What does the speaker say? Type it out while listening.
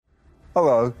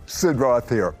Hello, Sid Roth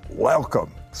here.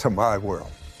 Welcome to my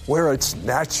world, where it's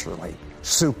naturally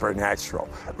supernatural.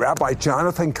 Rabbi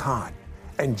Jonathan Cahn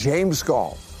and James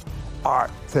Goll are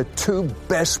the two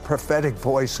best prophetic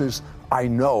voices I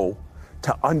know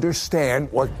to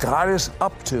understand what God is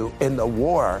up to in the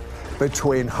war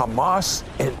between Hamas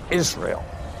and Israel.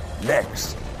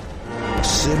 Next.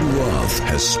 Sid Roth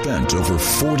has spent over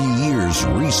 40 years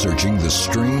researching the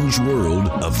strange world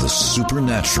of the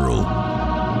supernatural.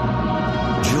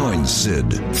 Join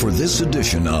Sid for this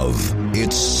edition of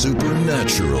It's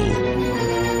Supernatural.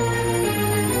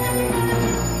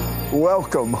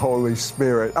 Welcome, Holy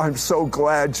Spirit. I'm so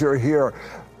glad you're here.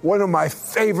 One of my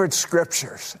favorite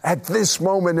scriptures at this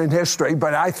moment in history,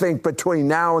 but I think between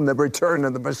now and the return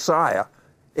of the Messiah,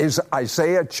 is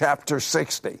Isaiah chapter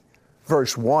 60,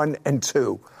 verse 1 and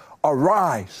 2.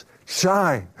 Arise,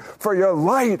 shine, for your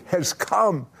light has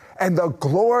come, and the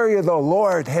glory of the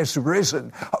Lord has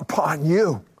risen upon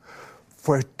you.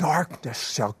 For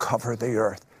darkness shall cover the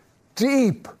earth.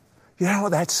 Deep. You know,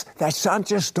 that's not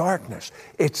just darkness.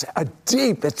 It's a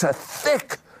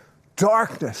thick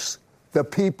darkness, the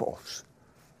peoples.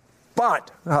 But,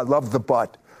 I love the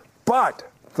but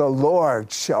the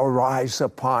Lord shall rise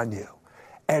upon you,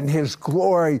 and his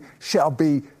glory shall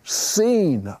be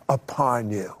seen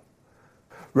upon you.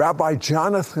 Rabbi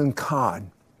Jonathan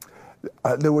Cahn,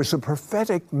 there was a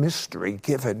prophetic mystery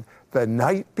given the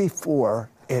night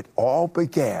before it all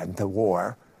began, the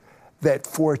war, that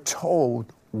foretold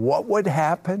what would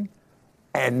happen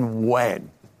and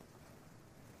when.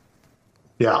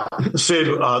 Yeah, Sid,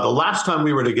 the last time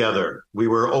we were together, we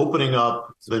were opening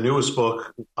up the newest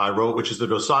book I wrote, which is the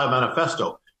Josiah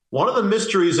Manifesto. One of the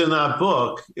mysteries in that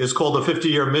book is called the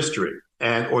 50-year mystery,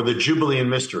 or the Jubilean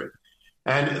mystery.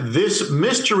 And this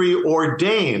mystery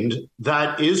ordained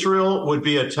that Israel would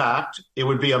be attacked. It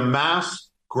would be a mass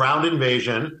ground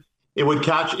invasion. It would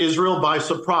catch Israel by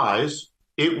surprise.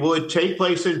 It would take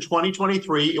place in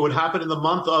 2023. It would happen in the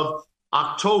month of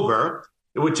October.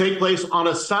 It would take place on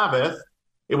a Sabbath.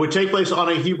 It would take place on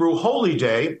a Hebrew holy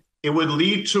day. It would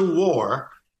lead to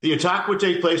war. The attack would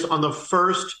take place on the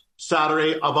first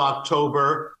Saturday of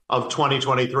October of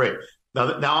 2023.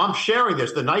 Now I'm sharing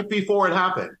this the night before it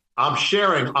happened. I'm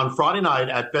sharing on Friday night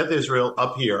at Beth Israel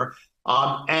up here.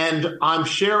 And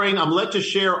I'm led to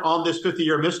share on this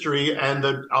 50-year mystery and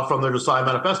from the Josiah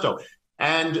Manifesto.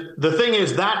 And the thing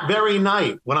is, that very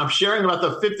night, when I'm sharing about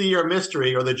the 50-year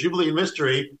mystery or the Jubilee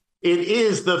mystery, it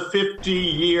is the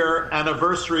 50-year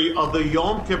anniversary of the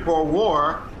Yom Kippur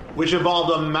War, which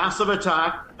involved a massive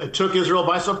attack. It took Israel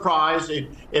by surprise.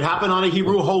 It happened on a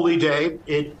Hebrew holy day.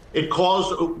 It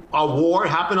caused a war. It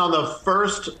happened on the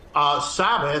first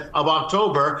Sabbath of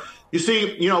October. You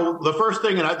see, the first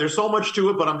thing, and there's so much to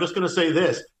it, but I'm just going to say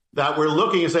this, that we're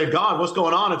looking and say, God, what's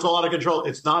going on? It's all out of control.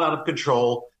 It's not out of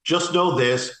control. Just know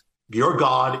this, your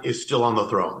God is still on the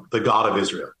throne, the God of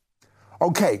Israel.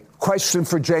 Okay, question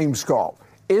for James Goll.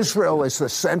 Israel is the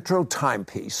central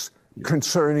timepiece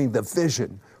concerning the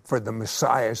vision for the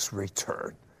Messiah's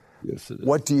return. Yes, it is.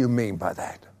 What do you mean by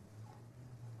that?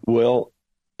 Well,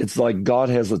 it's like God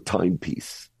has a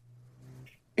timepiece.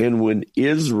 And when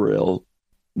Israel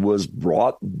was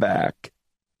brought back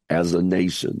as a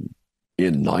nation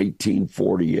in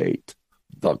 1948,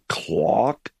 the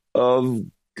clock of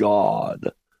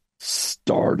God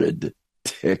started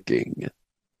ticking.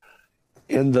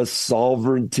 And the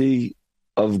sovereignty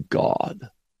of God,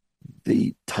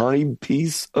 the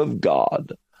timepiece of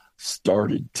God,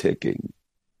 started ticking.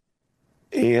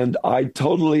 And I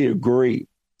totally agree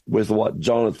with what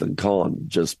Jonathan Cahn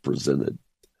just presented.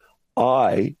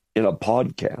 I, in a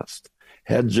podcast,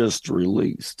 had just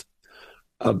released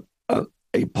a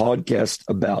podcast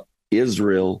about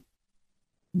Israel,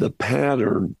 the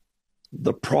pattern,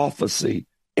 the prophecy,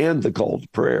 and the call to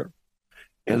prayer.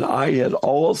 And I had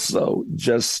also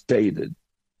just stated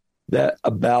that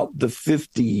about the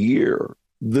 50-year,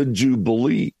 the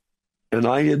Jubilee, and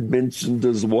I had mentioned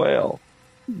as well,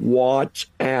 watch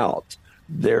out,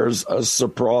 there's a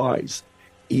surprise.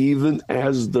 Even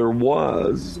as there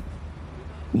was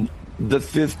the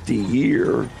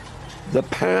 50-year, the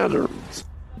patterns,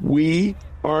 we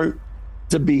are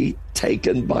to be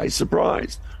taken by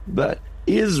surprise. But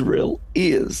Israel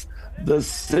is the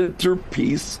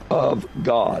centerpiece of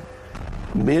God.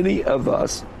 Many of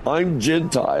us, I'm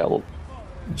Gentile,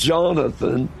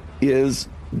 Jonathan is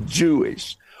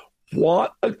Jewish.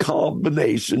 What a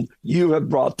combination you have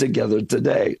brought together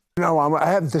today.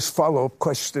 I have this follow-up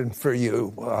question for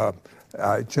you,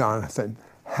 Jonathan.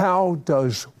 How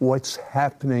does what's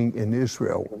happening in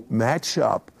Israel match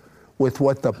up with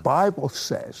what the Bible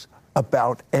says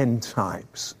about end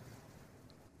times?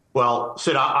 Well,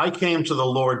 Sid, I came to the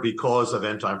Lord because of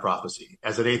end time prophecy.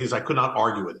 As an atheist, I could not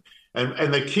argue with it.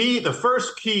 And the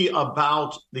first key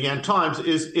about the end times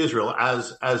is Israel,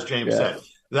 as James said.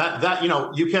 That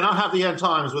you cannot have the end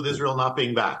times with Israel not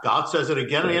being back. God says it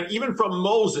again and again, even from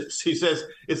Moses. He says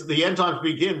it's the end times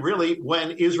begin really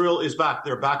when Israel is back.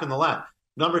 They're back in the land.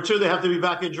 Number two, they have to be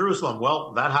back in Jerusalem.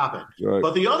 Well, that happened. Right.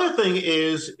 But the other thing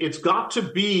is it's got to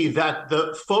be that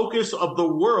the focus of the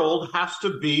world has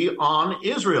to be on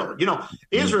Israel.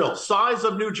 Israel, size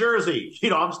of New Jersey.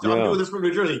 I'm doing this from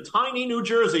New Jersey, tiny New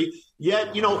Jersey.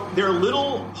 Yet, there are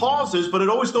little pauses, but it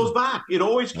always goes back. It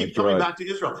always keeps coming back to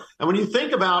Israel. And when you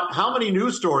think about how many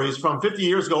news stories from 50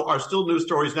 years ago are still news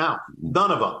stories now,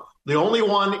 none of them. The only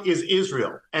one is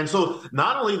Israel. And so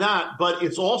not only that, but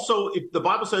it's also, the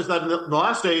Bible says that in the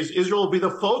last days, Israel will be the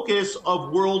focus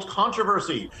of world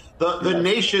controversy. The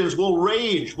nations will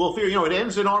rage, will fear. It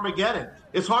ends in Armageddon.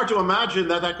 It's hard to imagine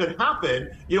that could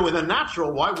happen, in the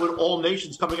natural. Why would all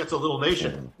nations come against a little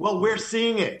nation? Well, we're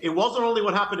seeing it. It wasn't only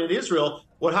what happened in Israel,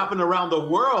 what happened around the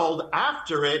world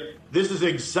after it. This is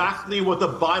exactly what the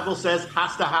Bible says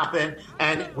has to happen.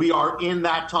 And we are in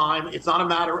that time. It's not a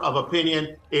matter of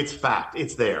opinion. It's fact.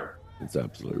 It's there. That's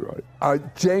absolutely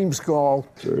right. James Goll,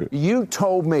 you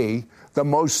told me the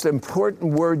most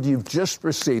important word you've just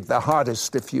received, the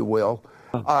hottest, if you will,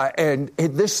 and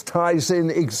this ties in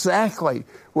exactly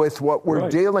with what we're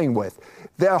dealing with.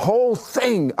 The whole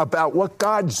thing about what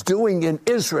God's doing in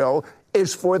Israel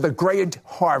is for the great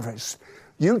harvest.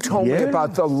 You told me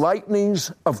about the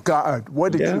lightnings of God.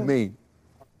 What did you mean?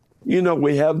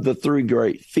 We have the three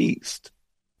great feasts.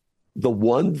 The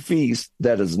one feast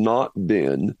that has not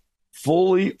been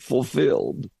fully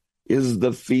fulfilled is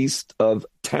the Feast of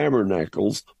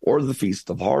Tabernacles, or the Feast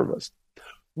of Harvest.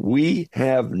 We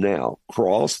have now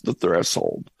crossed the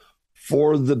threshold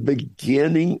for the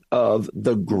beginning of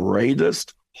the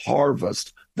greatest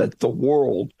harvest that the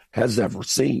world has ever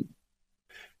seen.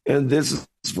 And this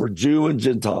is for Jew and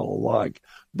Gentile alike,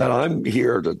 that I'm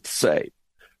here to say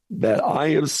that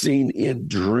I have seen in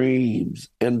dreams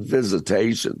and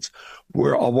visitations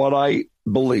where what I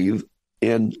believe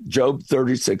in Job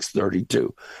 36:32,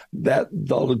 that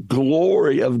the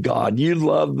glory of God, you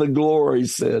love the glory,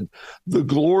 Sid, the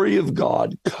glory of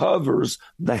God covers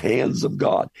the hands of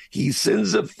God. He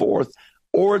sends it forth,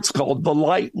 or it's called the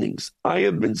lightnings. I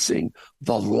have been seeing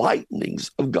the lightnings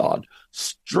of God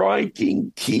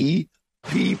striking key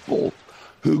people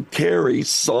who carry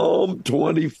Psalm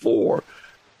 24.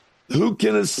 Who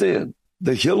can ascend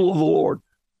the hill of the Lord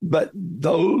but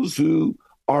those who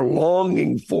are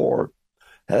longing for,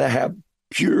 that have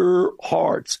pure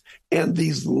hearts? And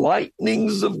these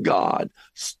lightnings of God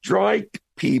strike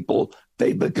people.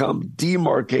 They become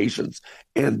demarcations,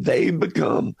 and they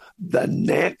become the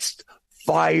next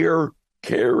fire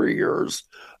carriers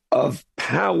of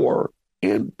power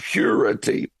and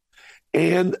purity,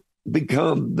 and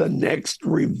become the next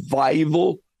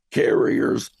revival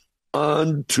carriers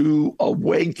unto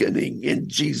awakening in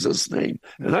Jesus' name.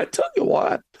 And I tell you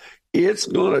what, it's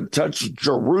going to touch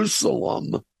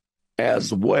Jerusalem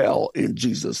as well in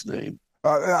Jesus' name.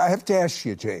 I have to ask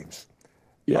you, James.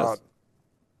 Yes.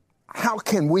 How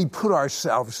can we put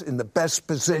ourselves in the best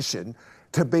position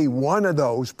to be one of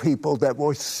those people that will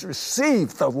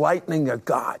receive the lightning of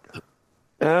God?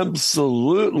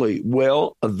 Absolutely.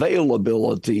 Well,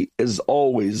 availability is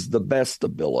always the best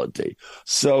ability.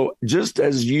 So just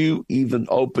as you even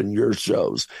open your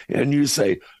shows and you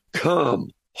say, "Come,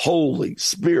 Holy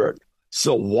Spirit,"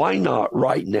 so why not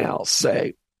right now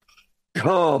say,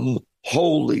 "Come,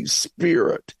 Holy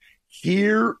Spirit,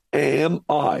 here am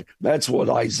I." That's what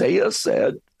Isaiah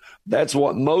said. That's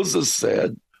what Moses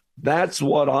said. That's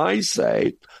what I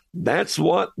say. That's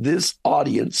what this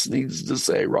audience needs to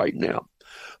say right now.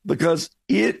 Because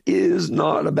it is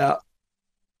not about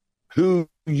who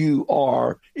you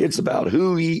are, it's about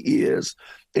who he is.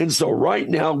 And so right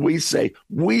now we say,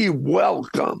 we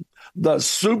welcome the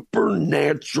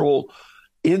supernatural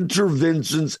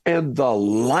interventions and the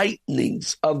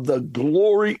lightnings of the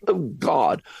glory of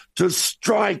God to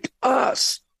strike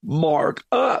us, mark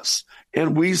us.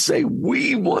 And we say,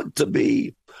 we want to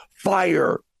be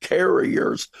fire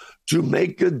carriers to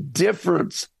make a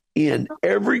difference in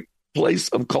every place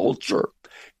of culture,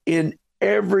 in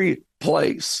every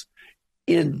place,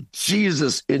 in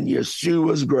Jesus, in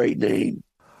Yeshua's great name.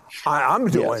 I'm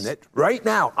doing it right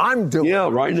now. I'm doing it. Yeah,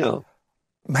 right now.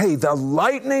 May the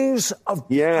lightnings of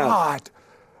God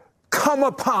come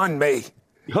upon me.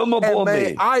 Come upon me.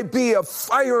 May I be a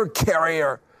fire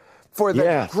carrier for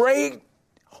the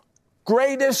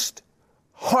greatest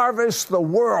harvest the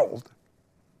world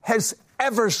has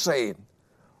ever seen.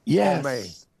 Yes.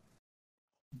 Oh,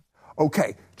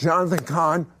 Okay, Jonathan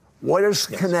Cahn, what is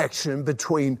the connection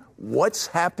between what's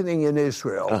happening in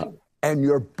Israel and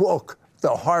your book, The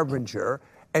Harbinger,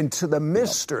 and to the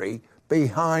mystery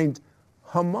behind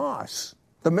Hamas?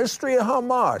 The mystery of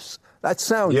Hamas. That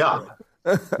sounds good.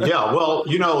 Yeah, well,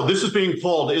 this is being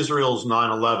called Israel's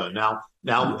 9/11.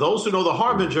 Now, those who know the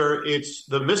Harbinger, it's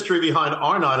the mystery behind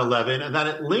our 9/11, and that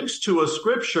it links to a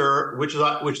scripture, which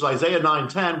is Isaiah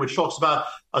 9:10, which talks about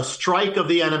a strike of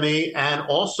the enemy and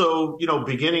also,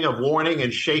 beginning of warning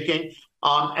and shaking.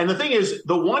 And the thing is,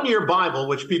 the one-year Bible,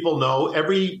 which people know,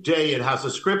 every day it has a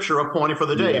scripture appointed for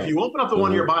the day. If you open up the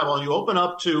one-year Bible and you open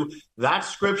up to that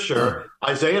scripture,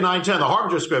 Isaiah 9:10, the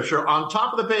Harbinger scripture, on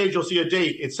top of the page, you'll see a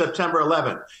date. It's September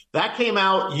 11th. That came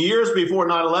out years before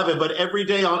 9/11, but every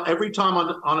time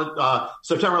on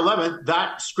September 11th,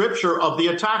 that scripture of the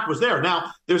attack was there.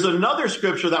 Now, there's another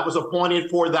scripture that was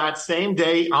appointed for that same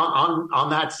day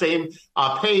on that same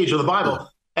page of the Bible.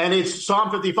 And it's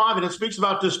Psalm 55, and it speaks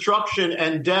about destruction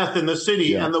and death in the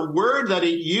city. Yeah. And the word that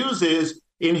it uses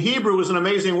in Hebrew is an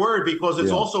amazing word because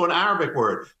it's also an Arabic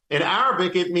word. In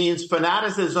Arabic, it means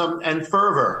fanaticism and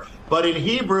fervor. But in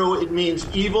Hebrew, it means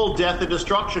evil, death, and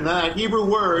destruction. And that Hebrew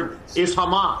word is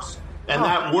Hamas. And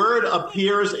that word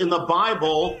appears in the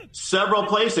Bible several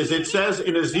places. It says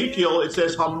in Ezekiel, it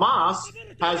says Hamas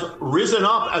has risen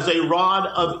up as a rod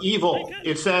of evil.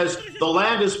 It says the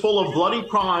land is full of bloody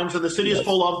crimes and the city is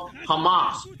full of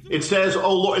Hamas. It says,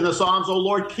 "O Lord," in the Psalms, "O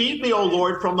Lord, keep me, O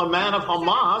Lord, from the man of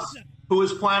Hamas who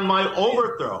has planned my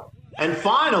overthrow." And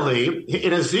finally,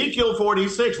 in Ezekiel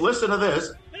 46, listen to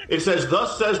this. It says,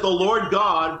 "Thus says the Lord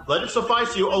God, let it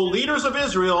suffice you, O leaders of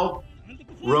Israel,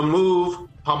 remove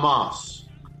Hamas."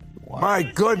 My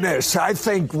goodness, I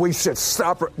think we should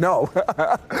stop. No.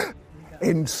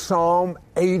 In Psalm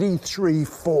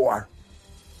 83:4,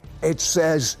 it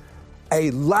says,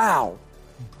 "A loud,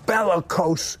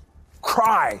 bellicose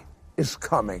cry is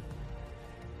coming."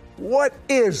 What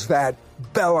is that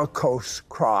bellicose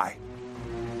cry?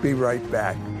 Be right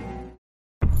back.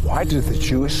 Why do the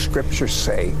Jewish scriptures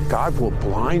say God will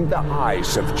blind the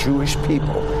eyes of Jewish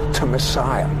people to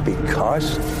Messiah?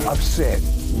 Because of sin.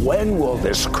 When will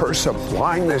this curse of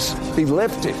blindness be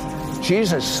lifted?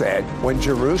 Jesus said when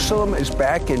Jerusalem is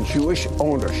back in Jewish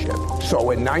ownership.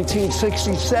 So in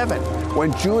 1967,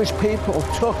 when Jewish people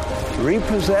took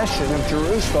repossession of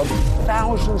Jerusalem,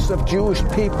 thousands of Jewish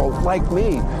people like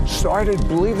me started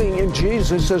believing in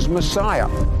Jesus as Messiah.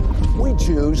 We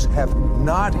Jews have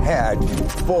not had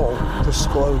full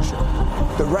disclosure.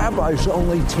 The rabbis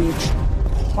only teach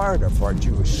part of our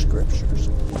Jewish scriptures.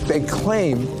 They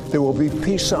claim there will be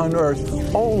peace on earth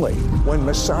only when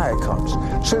Messiah comes.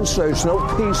 Since there's no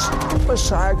peace,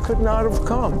 Messiah could not have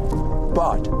come.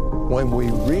 But when we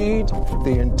read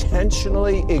the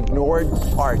intentionally ignored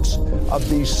parts of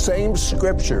these same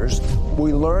scriptures,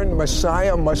 we learn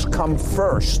Messiah must come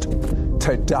first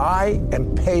to die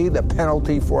and pay the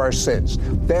penalty for our sins,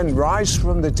 then rise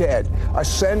from the dead,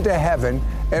 ascend to heaven,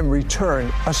 and return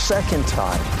a second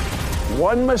time.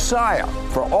 One Messiah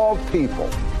for all people,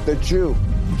 the Jew,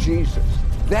 Jesus.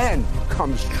 Then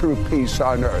comes true peace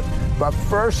on earth. But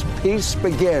first, peace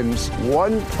begins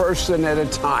one person at a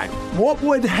time. What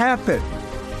would happen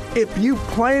if you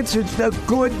planted the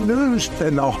good news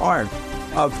in the heart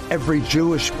of every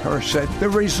Jewish person that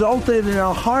resulted in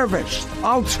a harvest?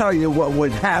 I'll tell you what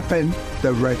would happen: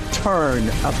 the return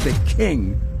of the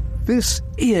King. This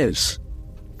is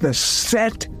the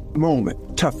set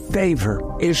moment to favor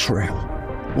Israel.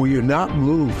 We are not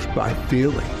moved by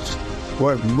feelings.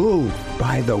 We're moved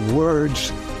by the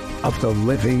words of the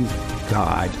living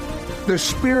God. The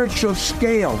spiritual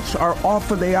scales are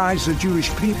off of the eyes of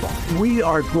Jewish people. We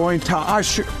are going to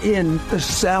usher in the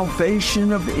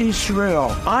salvation of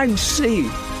Israel. I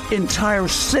see entire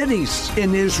cities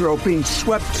in Israel being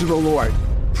swept to the Lord.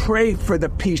 Pray for the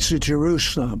peace of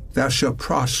Jerusalem. Thou shalt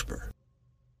prosper.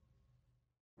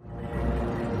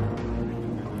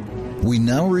 We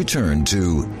now return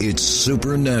to It's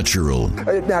Supernatural.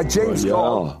 Now, James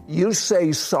Goll, you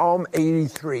say Psalm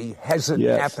 83 hasn't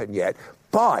happened yet,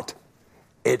 but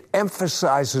it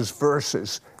emphasizes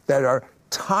verses that are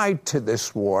tied to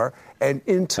this war and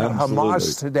into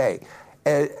Hamas today.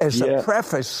 As a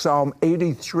preface, Psalm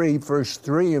 83, verse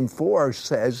 3 and 4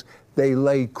 says, "They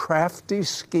lay crafty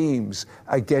schemes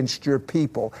against your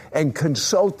people and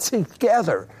consult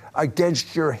together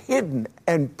against your hidden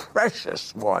and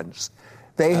precious ones.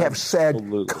 They have said,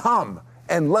 come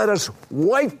and let us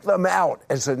wipe them out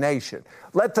as a nation.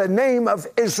 Let the name of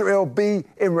Israel be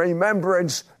in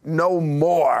remembrance no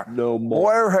more." No more.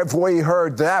 Where have we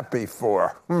heard that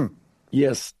before?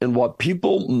 Yes, and what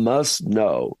people must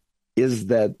know is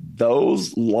that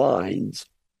those lines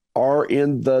are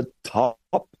in the top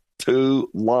two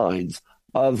lines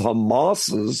of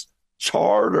Hamas's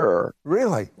charter.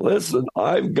 Really? Listen,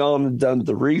 I've gone and done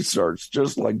the research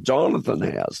just like Jonathan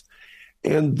has.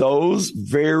 And those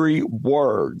very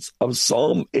words of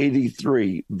Psalm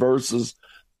 83, verses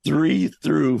 3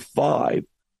 through 5,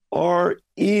 are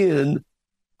in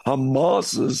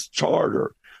Hamas's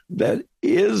charter, that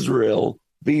Israel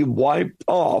be wiped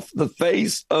off the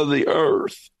face of the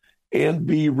earth and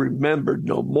be remembered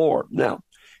no more. Now,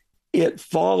 it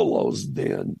follows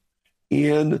then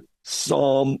in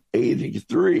Psalm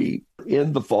 83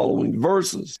 in the following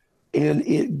verses, and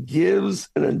it gives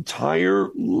an entire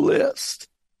list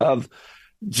of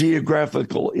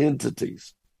geographical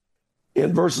entities.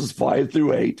 In verses 5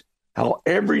 through 8, how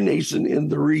every nation in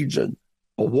the region,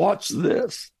 watch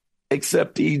this,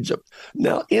 except Egypt.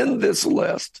 Now, in this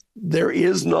list, there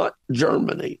is not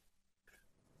Germany.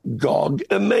 Gog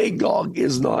and Magog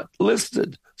is not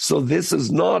listed. So this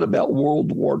is not about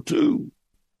World War II.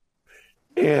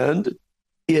 And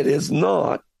it is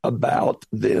not about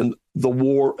then the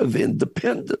War of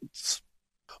Independence.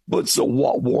 But so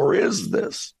what war is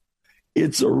this?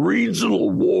 It's a regional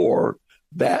war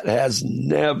that has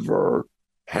never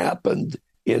happened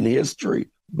in history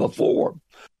before.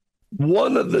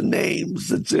 One of the names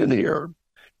that's in here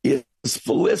is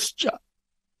Philistia.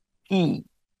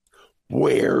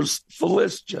 Where's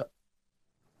Philistia?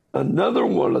 Another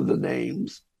one of the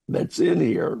names that's in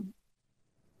here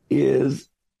is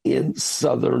in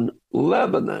southern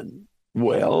Lebanon.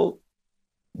 Well,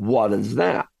 what is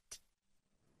that?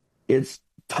 It's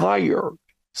Tyre,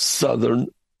 southern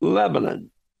Lebanon.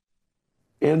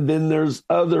 And then there's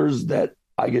others that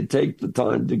I could take the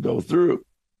time to go through.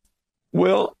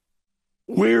 Well,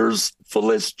 where's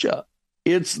Philistia?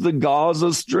 It's the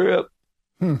Gaza Strip.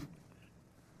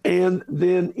 And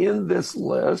then in this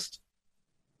list,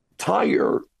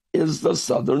 Tyre is the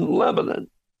southern Lebanon.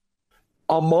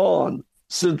 Ammon,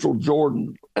 central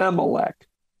Jordan. Amalek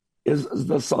is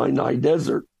the Sinai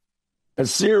Desert.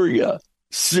 Assyria,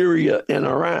 Syria, and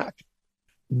Iraq.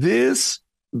 This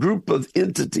group of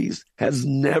entities has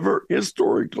never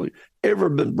historically ever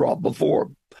been brought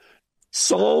before.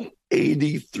 Psalm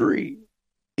 83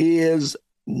 is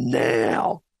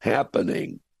now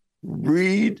happening.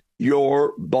 Read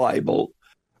your Bible.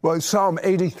 Well, Psalm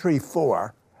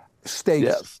 83:4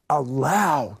 states a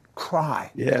loud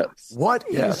cry. Yes. What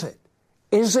is it?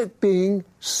 Is it being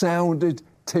sounded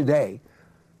today?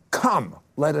 Come,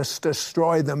 let us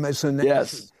destroy them as a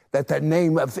nation, that the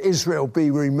name of Israel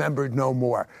be remembered no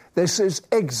more. This is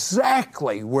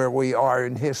exactly where we are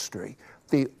in history.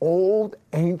 The old,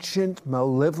 ancient,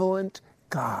 malevolent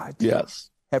gods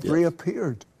have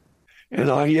reappeared. And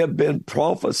I have been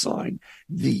prophesying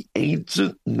the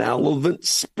ancient malevolent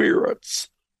spirits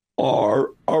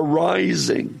are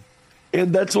arising.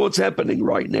 And that's what's happening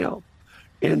right now.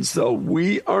 And so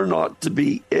we are not to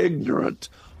be ignorant,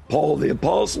 Paul the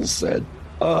Apostle said,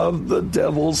 of the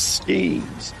devil's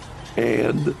schemes.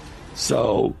 And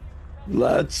so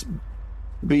let's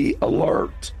be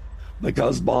alert,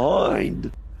 because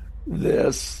behind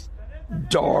this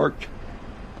dark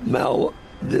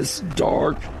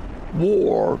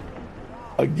war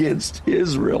against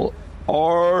Israel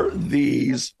are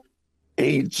these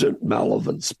ancient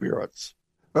malevolent spirits.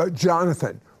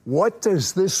 Jonathan, what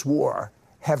does this war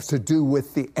have to do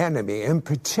with the enemy, in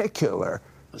particular,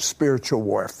 spiritual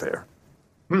warfare?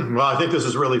 Well, I think this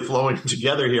is really flowing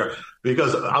together here,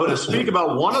 because I want to speak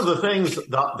about one of the things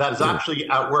that is actually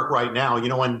at work right now. You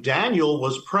know, when Daniel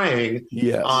was praying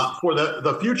for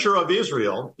the future of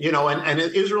Israel, you know, and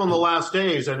Israel in the last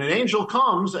days, and an angel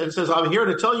comes and says, I'm here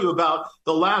to tell you about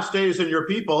the last days and your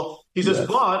people. He says,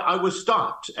 but I was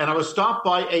stopped, and I was stopped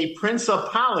by a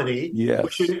principality,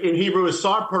 which in Hebrew is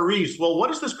Sar Paris. Well,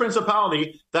 what is this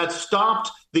principality that stopped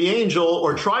the angel,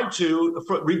 or tried to,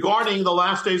 regarding the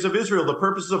last days of Israel, the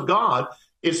purposes of God?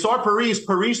 It's Sar Paris.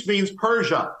 Paris means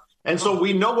Persia. And so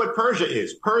we know what Persia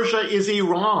is. Persia is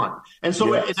Iran. And so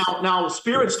now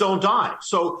spirits don't die.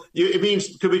 So it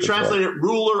means, could be translated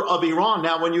ruler of Iran.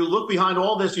 Now, when you look behind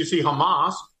all this, you see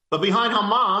Hamas, but behind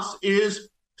Hamas is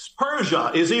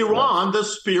Persia, is Iran, the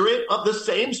spirit of the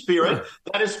same spirit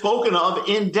that is spoken of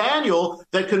in Daniel,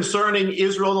 that concerning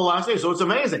Israel in the last days. So it's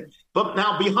amazing. But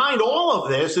now behind all of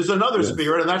this is another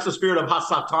spirit, and that's the spirit of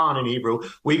Hasatan in Hebrew.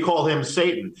 We call him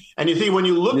Satan. And you see, when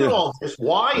you look at all this,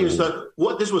 why is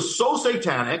what this was so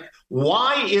satanic?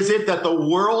 Why is it that the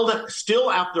world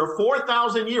still, after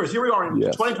 4,000 years, here we are in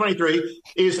 2023,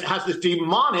 has this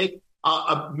demonic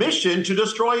a mission to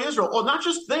destroy Israel. Well, not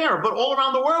just there, but all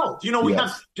around the world. We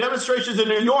have demonstrations in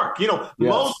New York.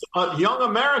 Most young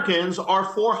Americans are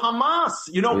for Hamas.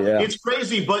 It's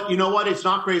crazy, but you know what? It's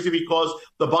not crazy because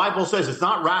the Bible says it's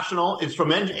not rational. It's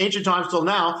from ancient times till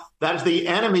now. That is, the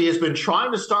enemy has been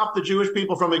trying to stop the Jewish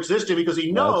people from existing because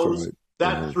he knows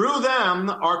that through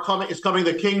them is coming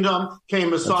the kingdom, came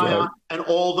Messiah, and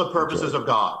all the purposes of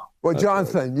God. Well,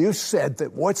 Jonathan, you said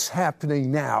that what's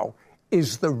happening now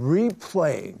is the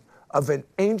replaying of an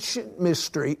ancient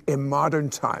mystery in modern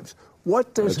times.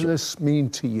 What does this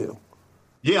mean to you?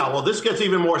 Yeah, well, this gets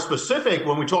even more specific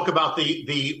when we talk about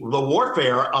the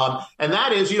warfare, and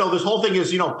that is, this whole thing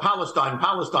is,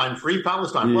 Palestine, free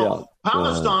Palestine. Well,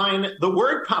 Palestine, the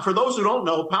word, for those who don't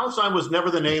know, Palestine was never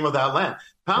the name of that land.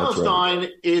 Palestine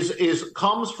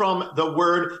comes from the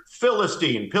word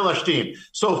Philistine.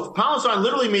 So Palestine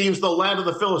literally means the land of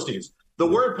the Philistines. The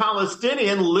word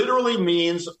Palestinian literally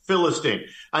means Philistine.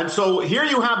 And so here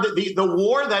you have the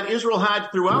war that Israel had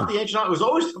throughout the ancient time. It was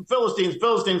always Philistines.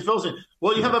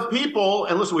 Well, you have a people,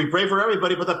 and listen, we pray for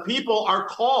everybody, but the people are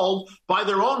called by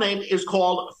their own name is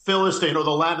called Philistine, or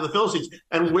the land of the Philistines.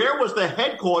 And where was the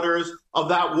headquarters of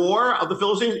that war of the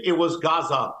Philistines? It was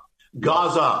Gaza.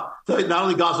 Not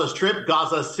only Gaza Strip,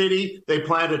 Gaza City, they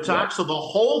planned attacks. So the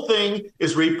whole thing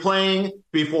is replaying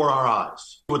before our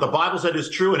eyes. What the Bible said is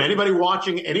true, and anybody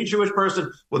watching, any Jewish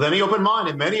person with any open mind,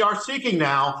 and many are seeking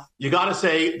now, you got to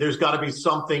say there's got to be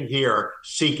something here.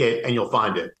 Seek it, and you'll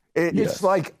find it. It's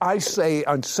like I say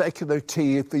on secular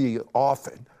TV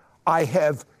often, I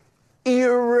have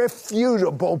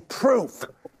irrefutable proof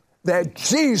that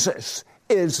Jesus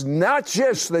is not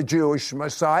just the Jewish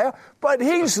Messiah, but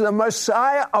he's the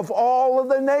Messiah of all of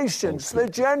the nations, the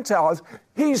Gentiles.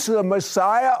 He's the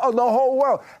Messiah of the whole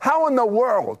world. How in the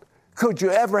world could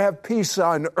you ever have peace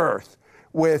on earth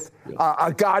with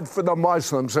a God for the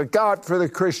Muslims, a God for the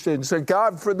Christians, a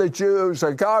God for the Jews,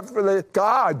 a God for the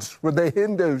gods for the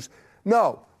Hindus?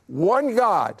 No, one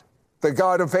God, the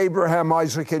God of Abraham,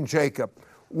 Isaac, and Jacob.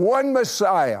 One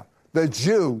Messiah, the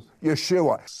Jew,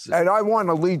 Yeshua. And I want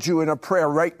to lead you in a prayer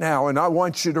right now, and I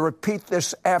want you to repeat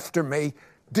this after me.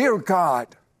 Dear God,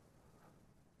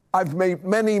 I've made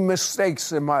many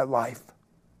mistakes in my life,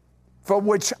 for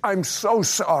which I'm so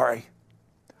sorry.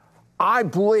 I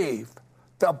believe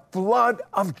the blood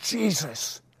of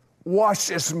Jesus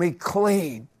washes me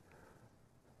clean.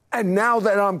 And now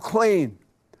that I'm clean,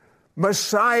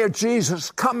 Messiah Jesus,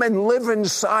 come and live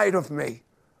inside of me.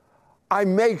 I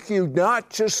make you not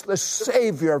just the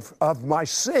Savior of my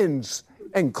sins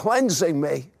and cleansing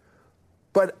me,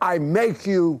 but I make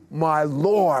you my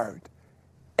Lord.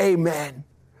 Amen.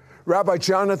 Rabbi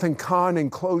Jonathan Cahn, in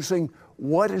closing,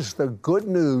 what is the good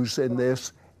news in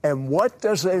this, and what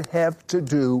does it have to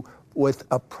do with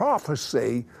a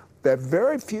prophecy that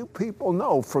very few people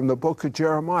know from the book of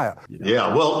Jeremiah?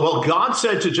 Yeah, well, God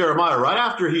said to Jeremiah, right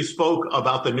after he spoke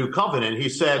about the new covenant, he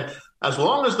said, as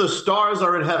long as the stars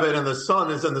are in heaven and the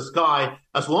sun is in the sky,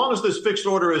 as long as this fixed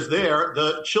order is there,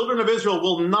 the children of Israel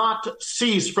will not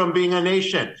cease from being a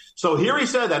nation. So here he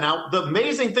said that. Now, the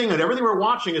amazing thing and everything we're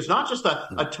watching is not just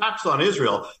attacks on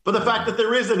Israel, but the fact that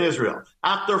there is an Israel.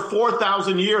 After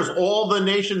 4,000 years, all the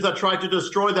nations that tried to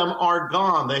destroy them are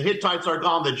gone. The Hittites are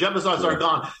gone. The Jebusites are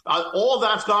gone. All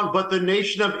that's gone, but the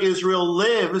nation of Israel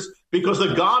lives, because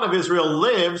the God of Israel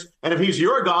lives, and if he's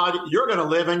your God, you're going to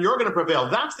live and you're going to prevail.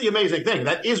 That's the amazing thing,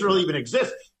 that Israel even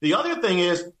exists. The other thing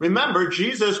is, remember,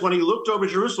 Jesus, when he looked over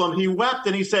Jerusalem, he wept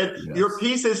and he said, your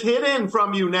peace is hidden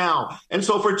from you now. And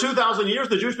so for 2,000 years,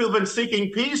 the Jewish people have been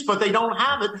seeking peace, but they don't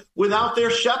have it without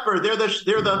their shepherd. They're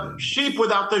the sheep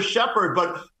without the shepherd.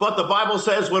 But the Bible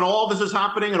says when all this is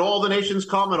happening and all the nations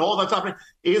come and all that's happening,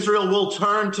 Israel will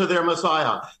turn to their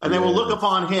Messiah and they will look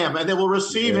upon him and they will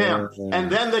receive him.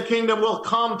 And then the kingdom will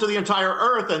come to the entire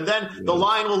earth. And then the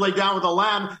lion will lay down with the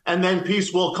lamb, and then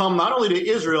peace will come not only to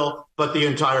Israel, but the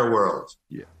entire world.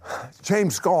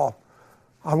 James Goll,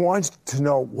 I want to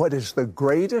know, what is the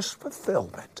greatest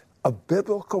fulfillment of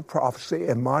biblical prophecy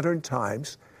in modern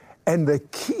times and the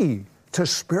key to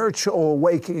spiritual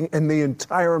awakening in the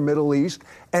entire Middle East?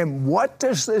 And what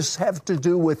does this have to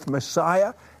do with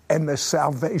Messiah and the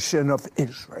salvation of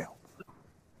Israel?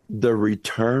 The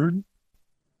return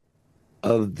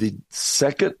of the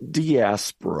second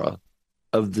diaspora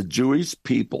of the Jewish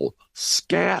people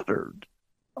scattered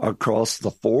across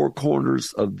the four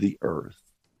corners of the earth,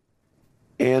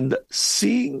 and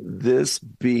seeing this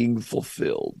being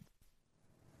fulfilled,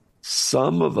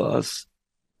 some of us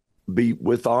be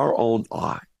with our own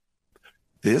eye.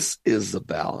 This is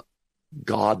about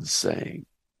God saying,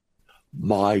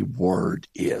 my word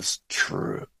is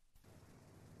true.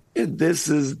 And this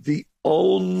is the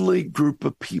only group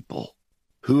of people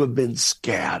who have been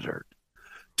scattered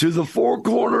to the four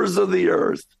corners of the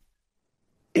earth.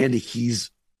 And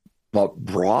he's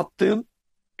brought them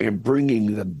and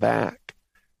bringing them back.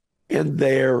 And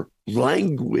their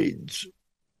language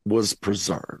was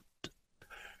preserved.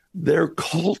 Their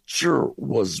culture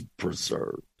was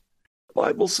preserved. The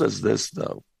Bible says this,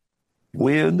 though,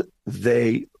 when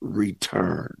they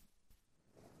return.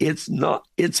 It's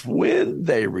when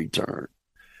they return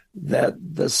that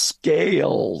the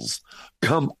scales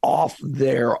come off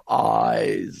their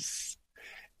eyes.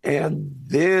 And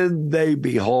then they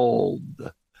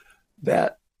behold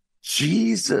that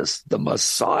Jesus, the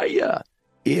Messiah,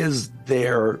 is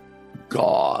their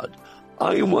God.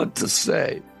 I want to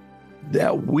say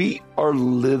that we are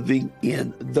living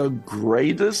in the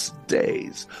greatest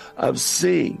days of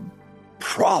seeing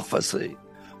prophecy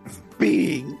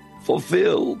being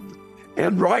fulfilled.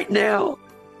 And right now,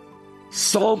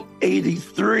 Psalm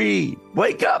 83,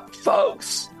 wake up,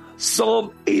 folks.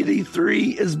 Psalm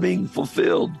 83 is being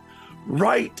fulfilled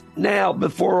right now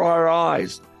before our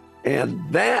eyes. And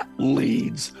that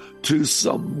leads to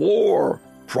some more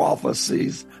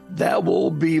prophecies that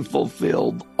will be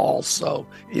fulfilled also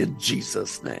in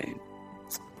Jesus' name.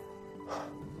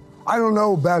 I don't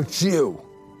know about you,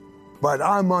 but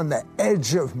I'm on the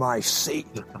edge of my seat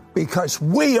because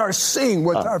we are seeing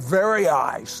with our very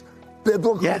eyes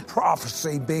biblical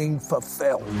prophecy being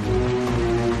fulfilled.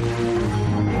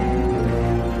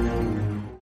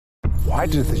 Why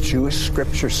do the Jewish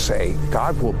scriptures say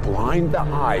God will blind the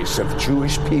eyes of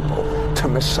Jewish people to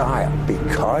Messiah?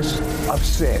 Because of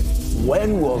sin.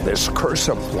 When will this curse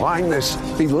of blindness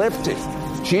be lifted?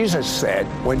 Jesus said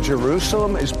when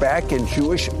Jerusalem is back in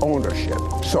Jewish ownership.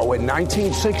 So in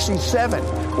 1967,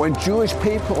 when Jewish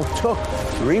people took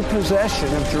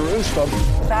repossession of Jerusalem,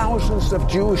 thousands of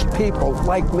Jewish people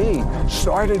like me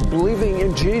started believing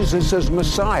in Jesus as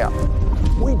Messiah.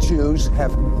 We Jews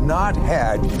have not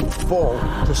had full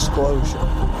disclosure.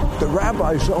 The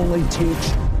rabbis only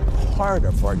teach part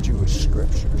of our Jewish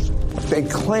scriptures. They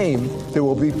claim there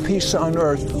will be peace on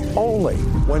earth only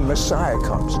when Messiah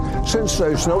comes. Since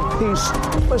there's no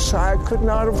peace, Messiah could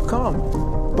not have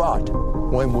come. But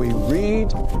when we read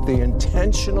the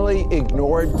intentionally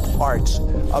ignored parts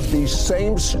of these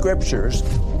same scriptures,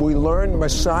 we learn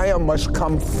Messiah must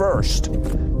come first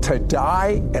to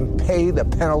die and pay the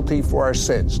penalty for our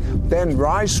sins, then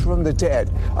rise from the dead,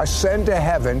 ascend to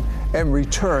heaven, and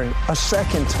return a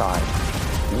second time.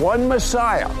 One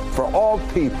Messiah for all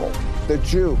people, the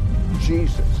Jew,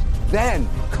 Jesus. Then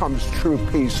comes true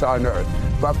peace on earth.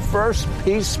 But first,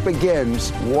 peace begins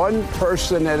one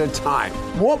person at a time.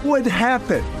 What would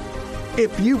happen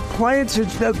if you planted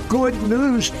the good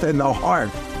news in the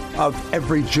heart of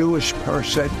every Jewish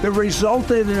person that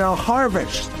resulted in a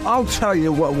harvest? I'll tell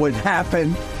you what would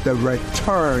happen: the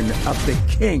return of the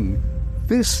King.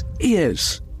 This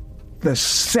is the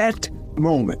set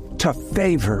moment to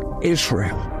favor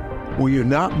Israel. We are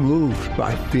not moved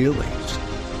by feelings.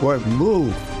 We're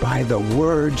moved by the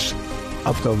words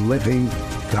of the living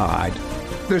God.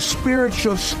 The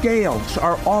spiritual scales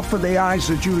are off of the eyes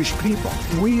of Jewish people.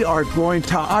 We are going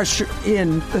to usher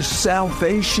in the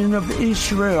salvation of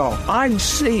Israel. I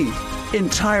see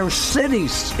entire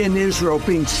cities in Israel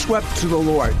being swept to the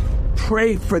Lord.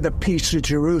 Pray for the peace of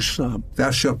Jerusalem.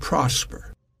 Thou shalt prosper.